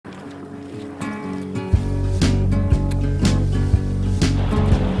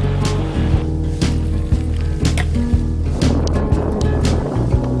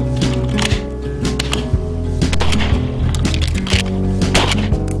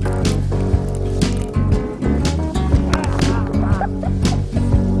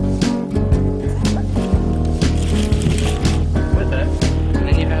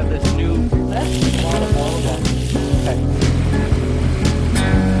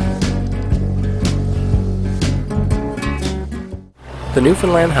The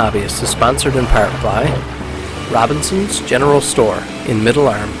Newfoundland Hobbyist is sponsored in part by Robinson's General Store in Middle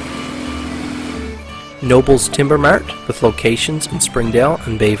Arm, Noble's Timber Mart with locations in Springdale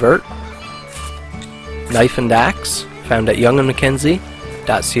and Bayvert, Knife and Axe found at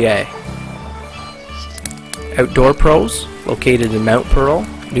youngandmackenzie.ca, Outdoor Pros located in Mount Pearl,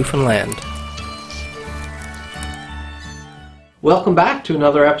 Newfoundland. Welcome back to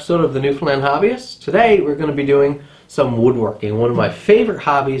another episode of the Newfoundland Hobbyist. Today we're going to be doing some woodworking, one of my favorite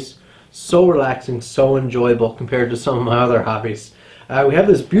hobbies. So relaxing, so enjoyable compared to some of my other hobbies. We have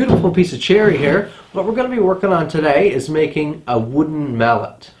this beautiful piece of cherry here. What we're going to be working on today is making a wooden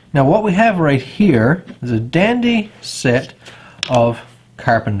mallet. Now what we have right here is a dandy set of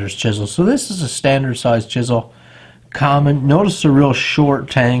carpenter's chisels. So this is a standard size chisel, common. Notice the real short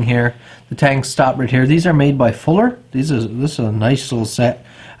tang here. The tangs stop right here. These are made by Fuller. This is a nice little set.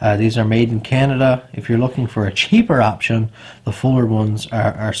 These are made in Canada. If you're looking for a cheaper option, the Fuller ones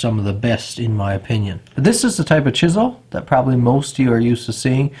are some of the best in my opinion. But this is the type of chisel that probably most of you are used to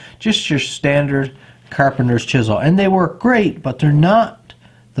seeing. Just your standard carpenter's chisel. And they work great, but they're not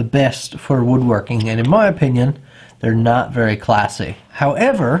the best for woodworking. And in my opinion, they're not very classy.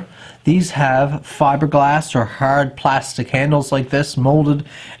 However, these have fiberglass or hard plastic handles like this molded,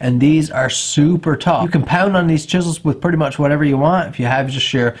 and these are super tough. You can pound on these chisels with pretty much whatever you want. If you have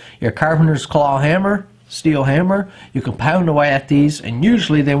just your carpenter's claw hammer, steel hammer, you can pound away at these, and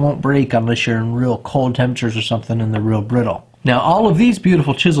usually they won't break unless you're in real cold temperatures or something and they're real brittle. Now all of these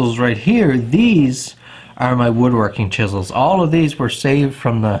beautiful chisels right here, these are my woodworking chisels. All of these were saved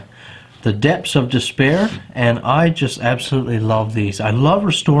from the depths of despair, and I just absolutely love these. I love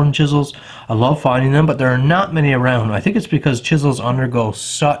restoring chisels. I love finding them, but there are not many around. I think it's because chisels undergo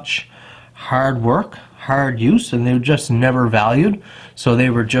such hard work, hard use, and they were just never valued. So they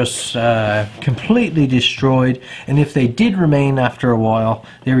were just completely destroyed, and if they did remain after a while,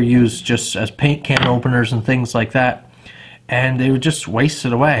 they were used just as paint can openers and things like that, and they were just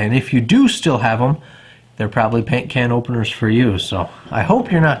wasted away. And if you do still have them, they're probably paint can openers for you, so I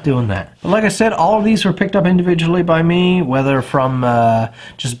hope you're not doing that. But like I said, all of these were picked up individually by me, whether from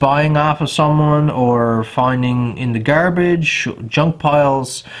just buying off of someone or finding in the garbage, junk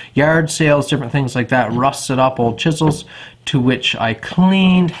piles, yard sales, different things like that, rusted up old chisels, to which I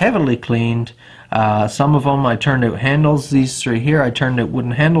cleaned, heavily cleaned. Some of them I turned out handles. These three here I turned out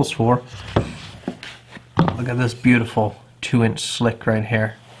wooden handles for. Look at this beautiful 2-inch slick right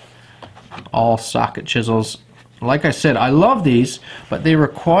here. All socket chisels. Like I said, I love these, but they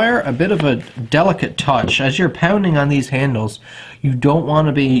require a bit of a delicate touch. As you're pounding on these handles, you don't want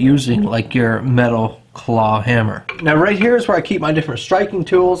to be using like your metal claw hammer. Now right here is where I keep my different striking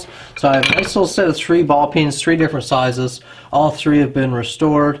tools. So I have a nice little set of 3 ball pins, 3 different sizes. All 3 have been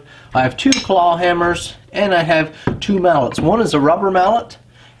restored. I have 2 claw hammers, and I have 2 mallets. One is a rubber mallet,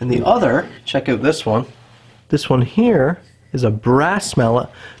 and the other, check out this one. This one here is a brass mallet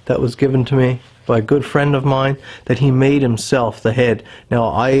that was given to me by a good friend of mine that he made himself, the head. Now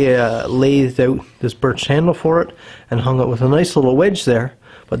I lathed out this birch handle for it and hung it with a nice little wedge there.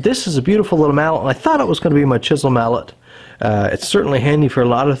 But this is a beautiful little mallet, and I thought it was going to be my chisel mallet. It's certainly handy for a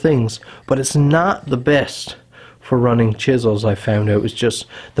lot of things, but it's not the best for running chisels. I found out it's just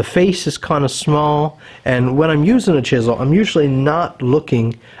the face is kind of small, and when I'm using a chisel I'm usually not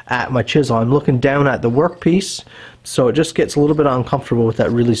looking at my chisel, I'm looking down at the workpiece, so it just gets a little bit uncomfortable with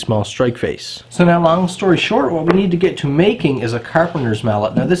that really small strike face. So now, long story short, what we need to get to making is a carpenter's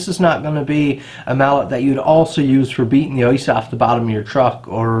mallet. Now this is not going to be a mallet that you'd also use for beating the ice off the bottom of your truck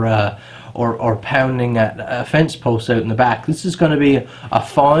or pounding at fence posts out in the back. This is going to be a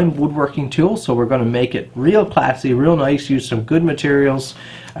fine woodworking tool, so we're going to make it real classy, real nice, use some good materials,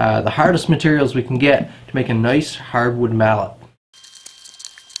 the hardest materials we can get to make a nice hardwood mallet.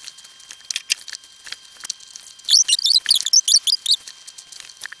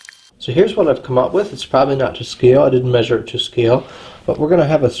 So here's what I've come up with. It's probably not to scale, I didn't measure it to scale, but we're going to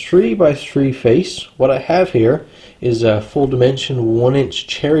have a 3x3 face. What I have here is a full dimension 1-inch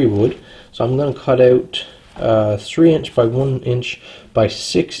cherry wood. So I'm going to cut out 3-inch by 1-inch by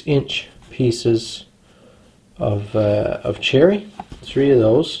 6-inch pieces of cherry, 3 of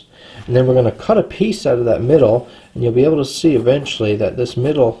those, and then we're going to cut a piece out of that middle, and you'll be able to see eventually that this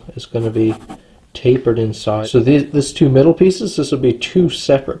middle is going to be tapered inside. So these 2 middle pieces, this will be 2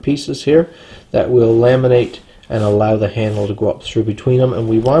 separate pieces here that will laminate and allow the handle to go up through between them, and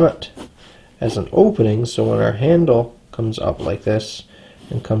we want it as an opening, so when our handle comes up like this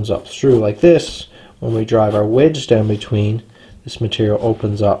and comes up through like this, when we drive our wedge down between, this material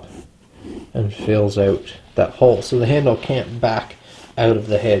opens up and fills out that hole, so the handle can't back out of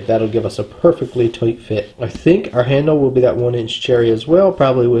the head. That'll give us a perfectly tight fit. I think our handle will be that 1-inch cherry as well,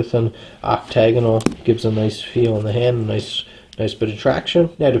 probably with an octagonal. Gives a nice feel in the hand, a nice bit of traction.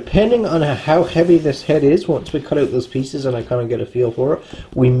 Now, depending on how heavy this head is, once we cut out those pieces and I kind of get a feel for it,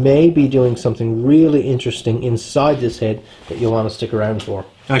 we may be doing something really interesting inside this head that you'll want to stick around for.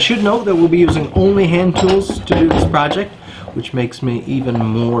 Now, I should note that we'll be using only hand tools to do this project, which makes me even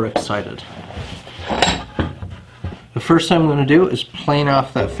more excited. The first thing I'm going to do is plane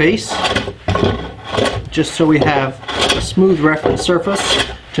off that face, just so we have a smooth reference surface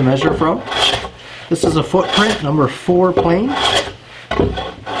to measure from. This is a footprint number 4 plane.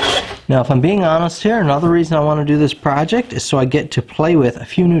 Now, if I'm being honest here, another reason I want to do this project is so I get to play with a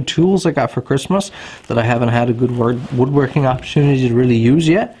few new tools I got for Christmas that I haven't had a good woodworking opportunity to really use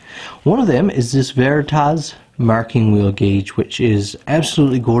yet. One of them is this Veritas marking wheel gauge, which is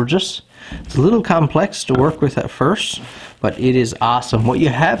absolutely gorgeous. It's a little complex to work with at first, but it is awesome. What you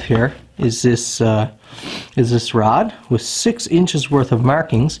have here is this rod with 6 inches worth of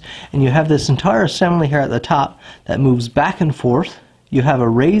markings, and you have this entire assembly here at the top that moves back and forth. You have a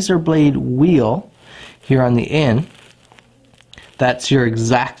razor blade wheel here on the end. That's your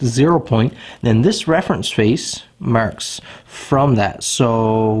exact 0 point. Then this reference face marks from that.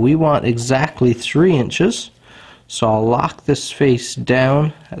 So we want exactly 3 inches. So I'll lock this face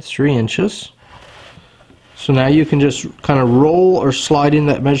down at 3 inches. So now you can just kind of roll or slide in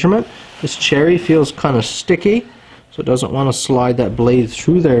that measurement. This cherry feels kind of sticky, so it doesn't want to slide that blade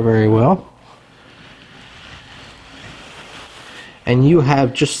through there very well. And you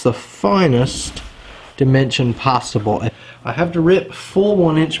have just the finest dimension possible. I have to rip full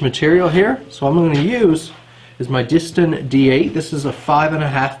 1-inch material here, so what I'm going to use is my Diston D8. This is a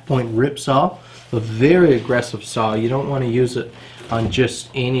 5.5 point rip saw, a very aggressive saw. You don't want to use it on just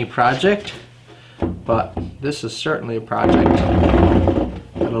any project, but this is certainly a project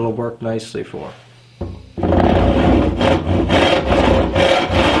that it'll work nicely for.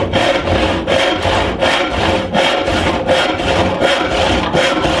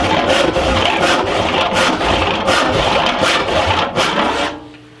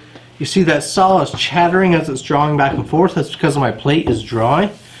 You see that saw is chattering as it's drawing back and forth. That's because my plate is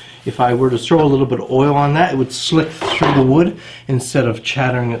dry. If I were to throw a little bit of oil on that, it would slick through the wood instead of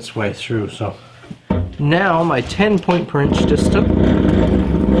chattering its way through. So now my 10 point per inch Diston,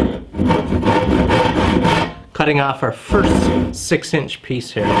 cutting off our first 6-inch piece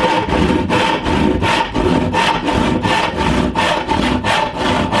here.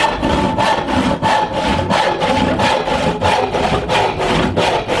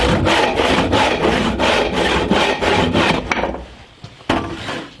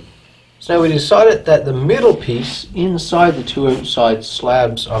 So we decided that the middle piece inside the 2 outside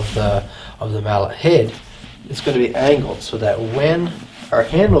slabs of the mallet head is going to be angled, so that when our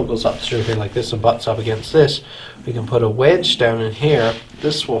handle goes up through here like this and butts up against this, we can put a wedge down in here.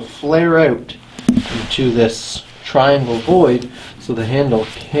 This will flare out into this triangle void, so the handle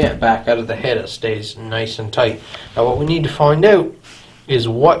can't back out of the head. It stays nice and tight. Now what we need to find out is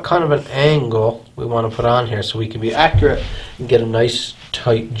what kind of an angle we want to put on here so we can be accurate and get a nice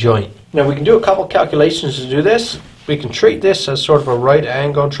tight joint. Now we can do a couple calculations to do this. We can treat this as sort of a right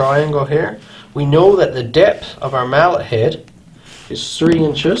angle triangle here. We know that the depth of our mallet head is 3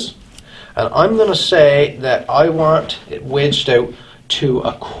 inches, and I'm going to say that I want it wedged out to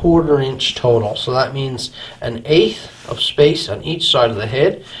 1/4 inch total. So that means 1/8 of space on each side of the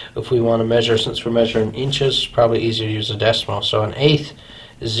head. If we want to measure, since we're measuring inches, it's probably easier to use a decimal. So 1/8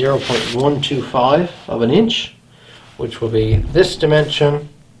 is 0.125 of an inch, which will be this dimension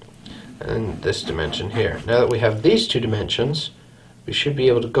and this dimension here. Now that we have these 2 dimensions, we should be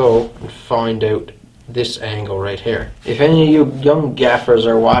able to go and find out this angle right here. If any of you young gaffers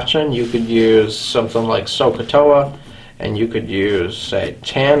are watching, you could use something like SOHCAHTOA, and you could use, say,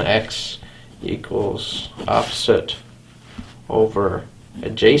 tan x equals opposite over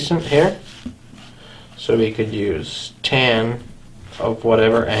adjacent here. So we could use tan of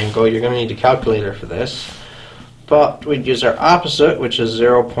whatever angle. You're going to need a calculator for this. But we'd use our opposite, which is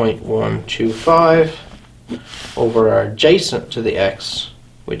 0.125, over our adjacent to the x,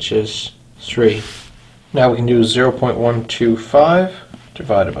 which is 3. Now we can do 0.125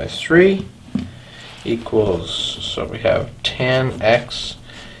 divided by 3 equals, so we have tan x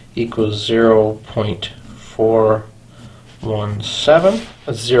equals 0.417.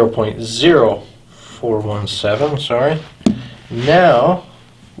 That's 0.0417, sorry. Now,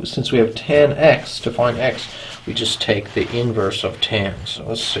 since we have tan x, to find x, we just take the inverse of tan. So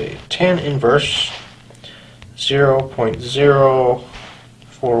let's see, tan inverse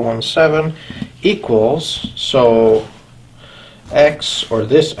 0.0417 equals, so X, or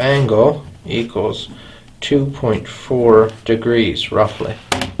this angle, equals 2.4 degrees, roughly.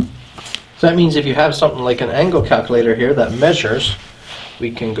 So that means if you have something like an angle calculator here that measures,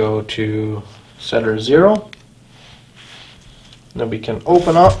 we can go to set our 0. Then we can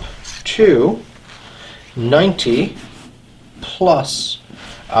open up to 90 plus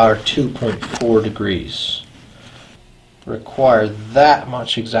our 2.4 degrees. Require that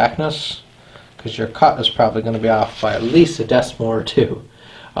much exactness because your cut is probably going to be off by at least a decimal or two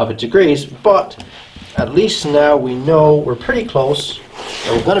of a degrees, but at least now we know we're pretty close,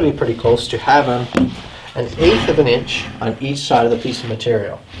 or we're going to be pretty close to having 1/8 of an inch on each side of the piece of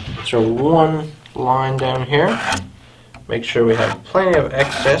material. So one line down here, make sure we have plenty of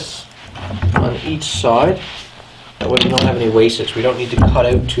excess on each side. That way we don't have any wastage. We don't need to cut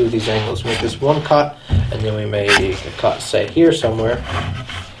out two of these angles. Make this one cut, and then we make a cut, say, here somewhere,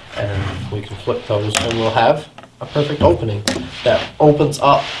 and we can flip those, and we'll have a perfect opening that opens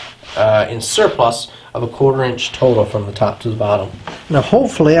up in surplus of 1/4 inch total from the top to the bottom. Now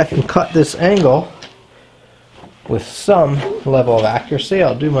hopefully I can cut this angle with some level of accuracy.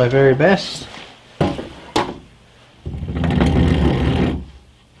 I'll do my very best.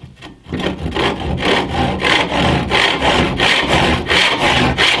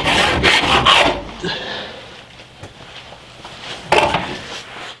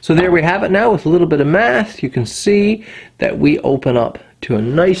 So there we have it now. With a little bit of math, you can see that we open up to a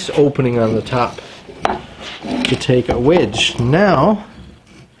nice opening on the top to take a wedge. Now,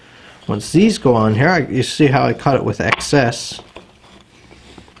 once these go on here, you see how I cut it with excess.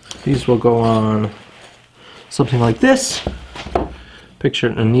 These will go on something like this. Picture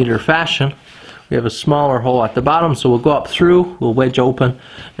it in a neater fashion. We have a smaller hole at the bottom, so we'll go up through, we'll wedge open.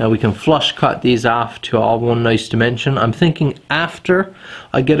 Now we can flush cut these off to all one nice dimension. I'm thinking after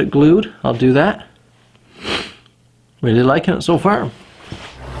I get it glued, I'll do that. Really liking it so far.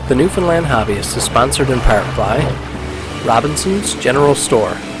 The Newfoundland Hobbyist is sponsored in part by Robinson's General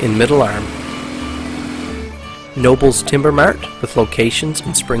Store in Middle Arm, Noble's Timber Mart with locations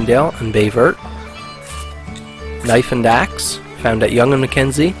in Springdale and Bayvert, Knife and Axe found at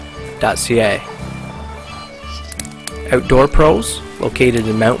youngandmackenzie.ca, Outdoor Pros located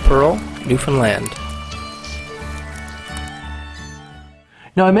in Mount Pearl, Newfoundland.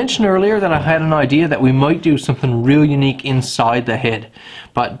 Now I mentioned earlier that I had an idea that we might do something real unique inside the head,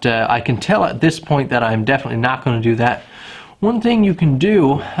 but I can tell at this point that I'm definitely not going to do that. One thing you can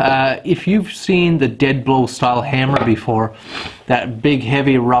do, if you've seen the dead blow style hammer before, that big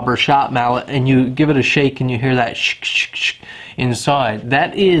heavy rubber shot mallet, and you give it a shake and you hear that shk shk shk inside,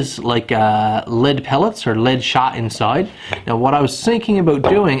 that is like lead pellets or lead shot inside. Now what I was thinking about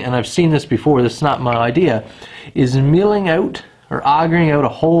doing, and I've seen this before, this is not my idea, is milling out or augering out a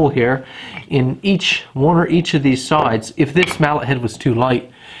hole here in one or each of these sides if this mallet head was too light,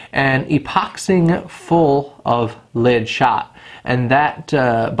 and epoxying it full of lead shot, and that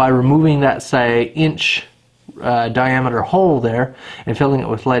by removing that, say, inch diameter hole there and filling it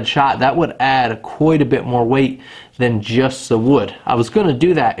with lead shot, that would add quite a bit more weight than just the wood. I was going to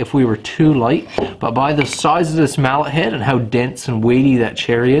do that if we were too light, but by the size of this mallet head and how dense and weighty that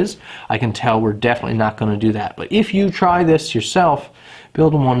cherry is, I can tell we're definitely not going to do that. But if you try this yourself,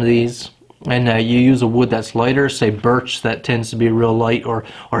 building one of these, and you use a wood that's lighter, say birch that tends to be real light, or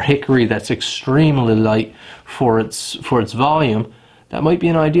hickory that's extremely light for its volume, that might be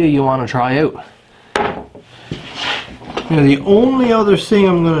an idea you want to try out. Now the only other thing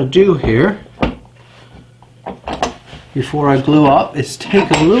I'm going to do here before I glue up is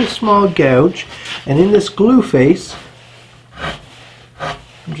take a little small gouge, and in this glue face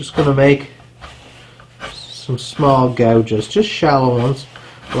I'm just going to make some small gouges, just shallow ones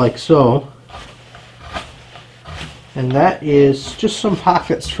like so, and that is just some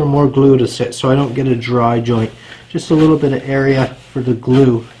pockets for more glue to sit so I don't get a dry joint, just a little bit of area for the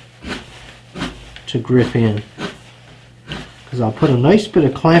glue to grip in, because I'll put a nice bit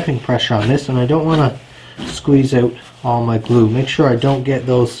of clamping pressure on this and I don't want to squeeze out all my glue. Make sure I don't get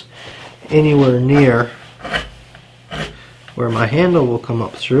those anywhere near where my handle will come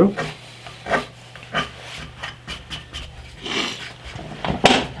up through.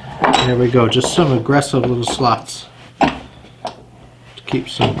 There we go, just some aggressive little slots to keep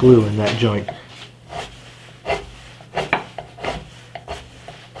some glue in that joint.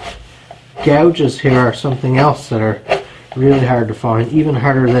 Gouges here are something else that are really hard to find, even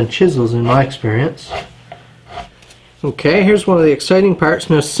harder than chisels in my experience. Okay, here's one of the exciting parts.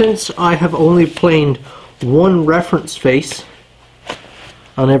 Now, since I have only planed one reference face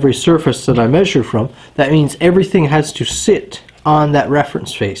on every surface that I measure from, that means everything has to sit on that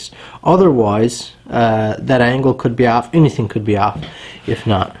reference face. Otherwise, that angle could be off, anything could be off if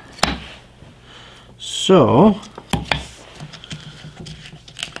not. So,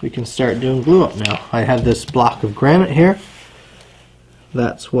 we can start doing glue up now. I have this block of granite here.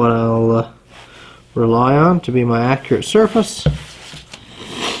 That's what I'll rely on to be my accurate surface.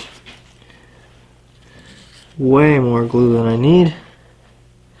 Way more glue than I need.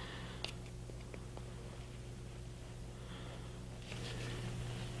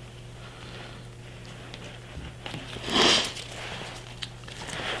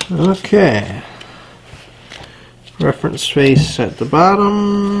 Okay. Reference face at the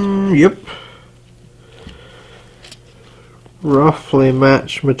bottom. Yep. Roughly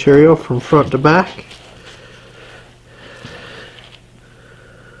match material from front to back.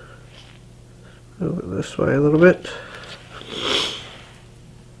 Move it this way a little bit.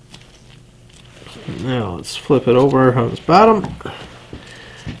 Now let's flip it over on its bottom.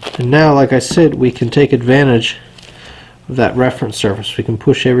 And now, like I said, we can take advantage of that reference surface. We can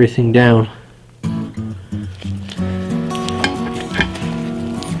push everything down.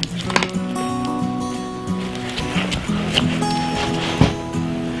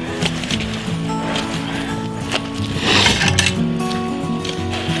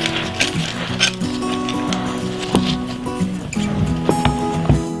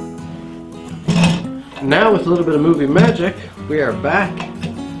 Now with a little bit of movie magic, we are back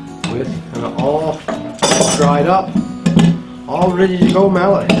with an all dried up, all ready to go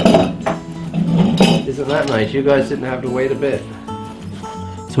mallet. Isn't that nice? You guys didn't have to wait a bit.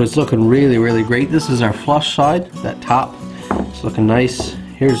 So it's looking really, really great. This is our flush side, that top. It's looking nice.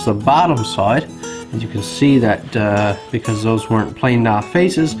 Here's the bottom side. As you can see that because those weren't planed off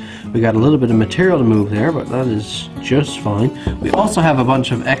faces, we got a little bit of material to move there, but that is just fine. We also have a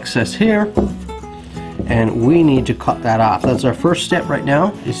bunch of excess here, and we need to cut that off. That's our first step right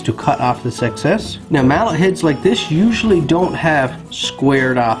now, is to cut off this excess. Now mallet heads like this usually don't have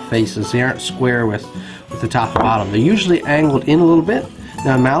squared off faces. They aren't square with the top and bottom. They're usually angled in a little bit.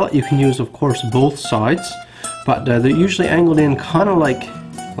 Now mallet you can use of course both sides, but they're usually angled in kind of like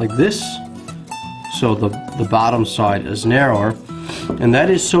this. So the bottom side is narrower, and that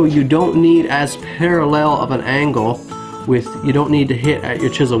is so you don't need as parallel of an angle with, you don't need to hit at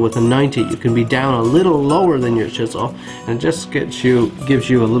your chisel with a 90. You can be down a little lower than your chisel, and it just gives you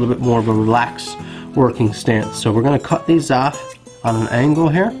a little bit more of a relaxed working stance. So we're going to cut these off on an angle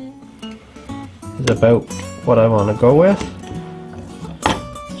here. Is about what I want to go with.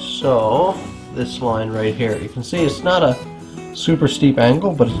 So this line right here, you can see it's not a super steep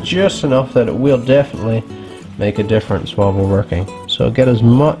angle, but it's just enough that it will definitely make a difference while we're working. So get as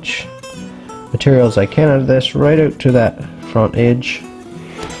much material as I can out of this, right out to that front edge.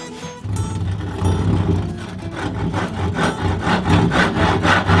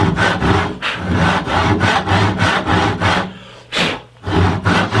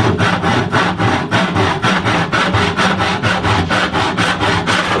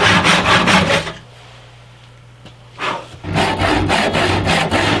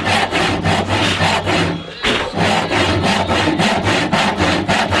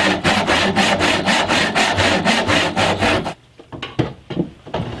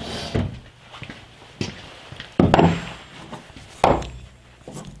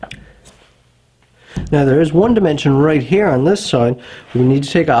 Now there is one dimension right here on this side. We need to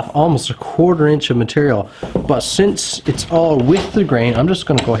take off almost a 1/4 inch of material, but since it's all with the grain, I'm just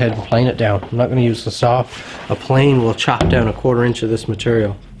going to go ahead and plane it down. I'm not going to use the saw. A plane will chop down a 1/4 inch of this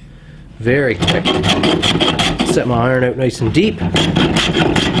material very quick. Set my iron out nice and deep.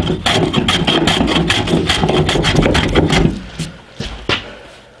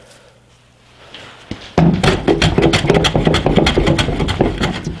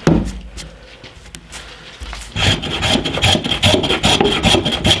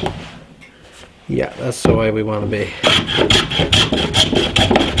 Yeah, that's the way we want to be.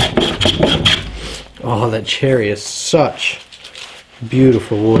 Oh, that cherry is such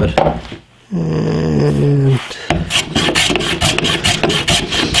beautiful wood. And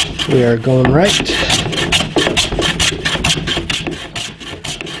we are going right.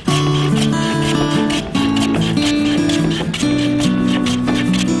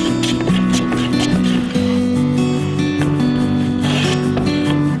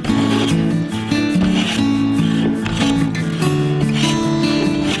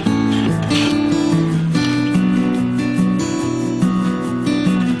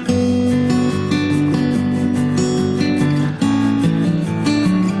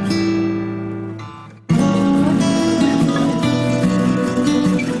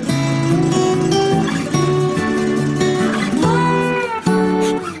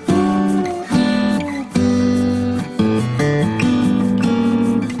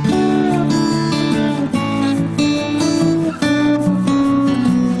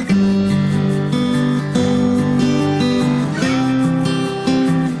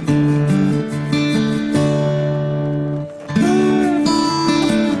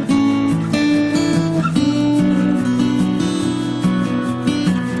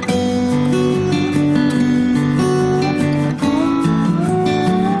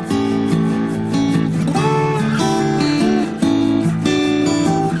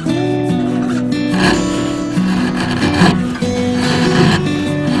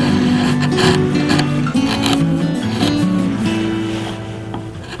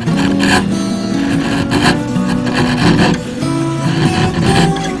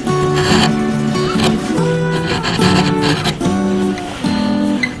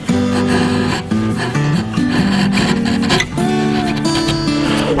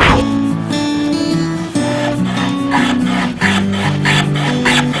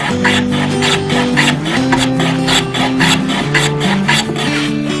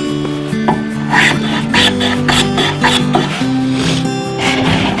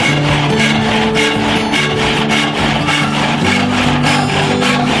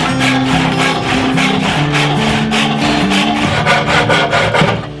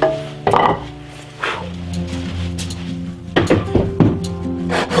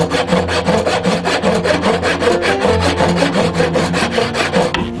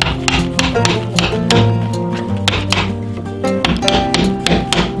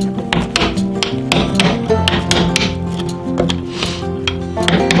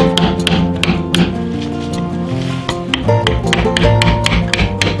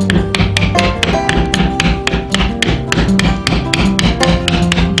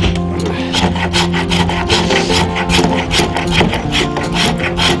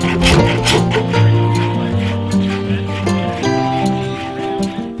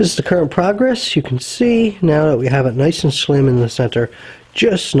 This is the current progress. You can see now that we have it nice and slim in the center,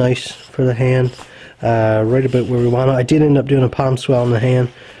 just nice for the hand, right about where we want it. I did end up doing a palm swell on the hand,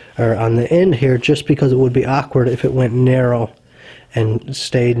 or on the end here, just because it would be awkward if it went narrow and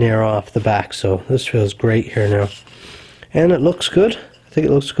stayed narrow off the back. So this feels great here now. And it looks good. I think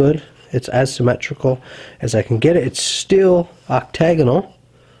it looks good. It's as symmetrical as I can get it. It's still octagonal,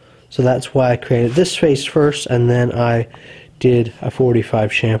 so that's why I created this face first, and then I did a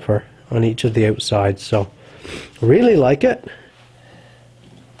 45 chamfer on each of the outsides. So really like it.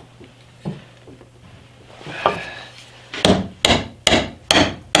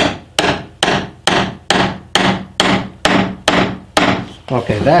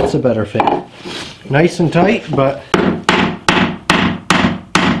 Okay, that's a better fit. Nice and tight, but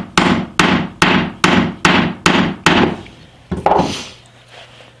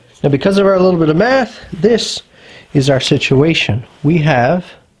now because of our little bit of math, this is our situation. We have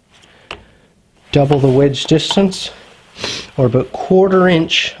double the wedge distance, or about 1/4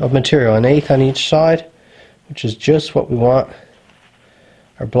 inch of material, 1/8 on each side, which is just what we want.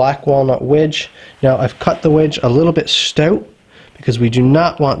 Our black walnut wedge. Now I've cut the wedge a little bit stout because we do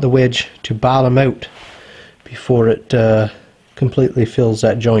not want the wedge to bottom out before it completely fills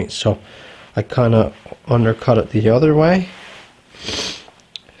that joint. So I kind of undercut it the other way.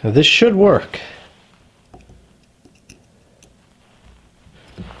 Now this should work.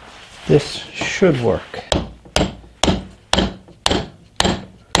 This should work.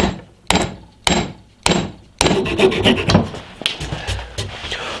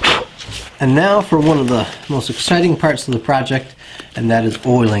 And now for one of the most exciting parts of the project, and that is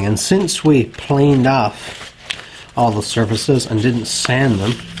oiling. And since we planed off all the surfaces and didn't sand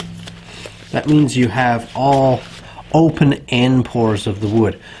them, that means you have all open end pores of the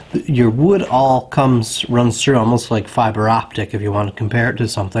wood. Your wood all runs through almost like fiber optic, if you want to compare it to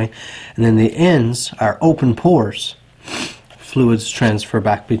something, and then the ends are open pores. Fluids transfer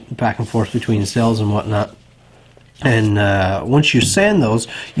back and forth between cells and whatnot. And once you sand those,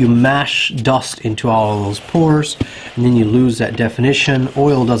 you mash dust into all of those pores, and then you lose that definition.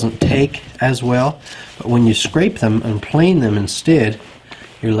 Oil doesn't take as well, but when you scrape them and plane them instead,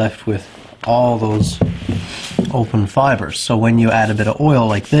 you're left with all those open fibers. So when you add a bit of oil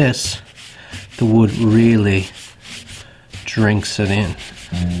like this, the wood really drinks it in.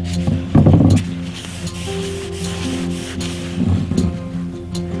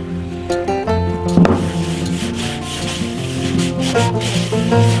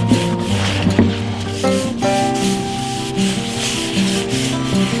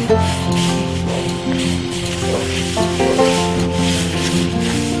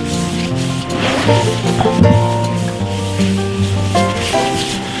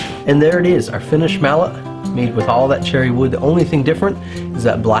 And there it is, our finished mallet made with all that cherry wood. The only thing different is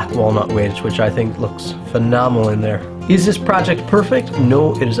that black walnut wedge, which I think looks phenomenal in there. Is this project perfect?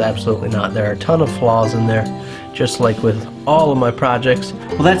 No, it is absolutely not. There are a ton of flaws in there, just like with all of my projects.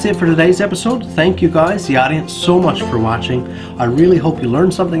 Well, that's it for today's episode. Thank you guys, the audience, so much for watching. I really hope you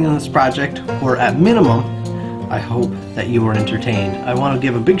learned something in this project, or at minimum, I hope that you were entertained. I want to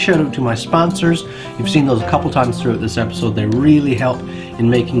give a big shout out to my sponsors. You've seen those a couple times throughout this episode. They really help in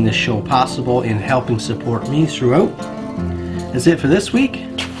making this show possible, in helping support me throughout. That's it for this week.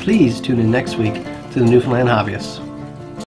 Please tune in next week to the Newfoundland Hobbyists.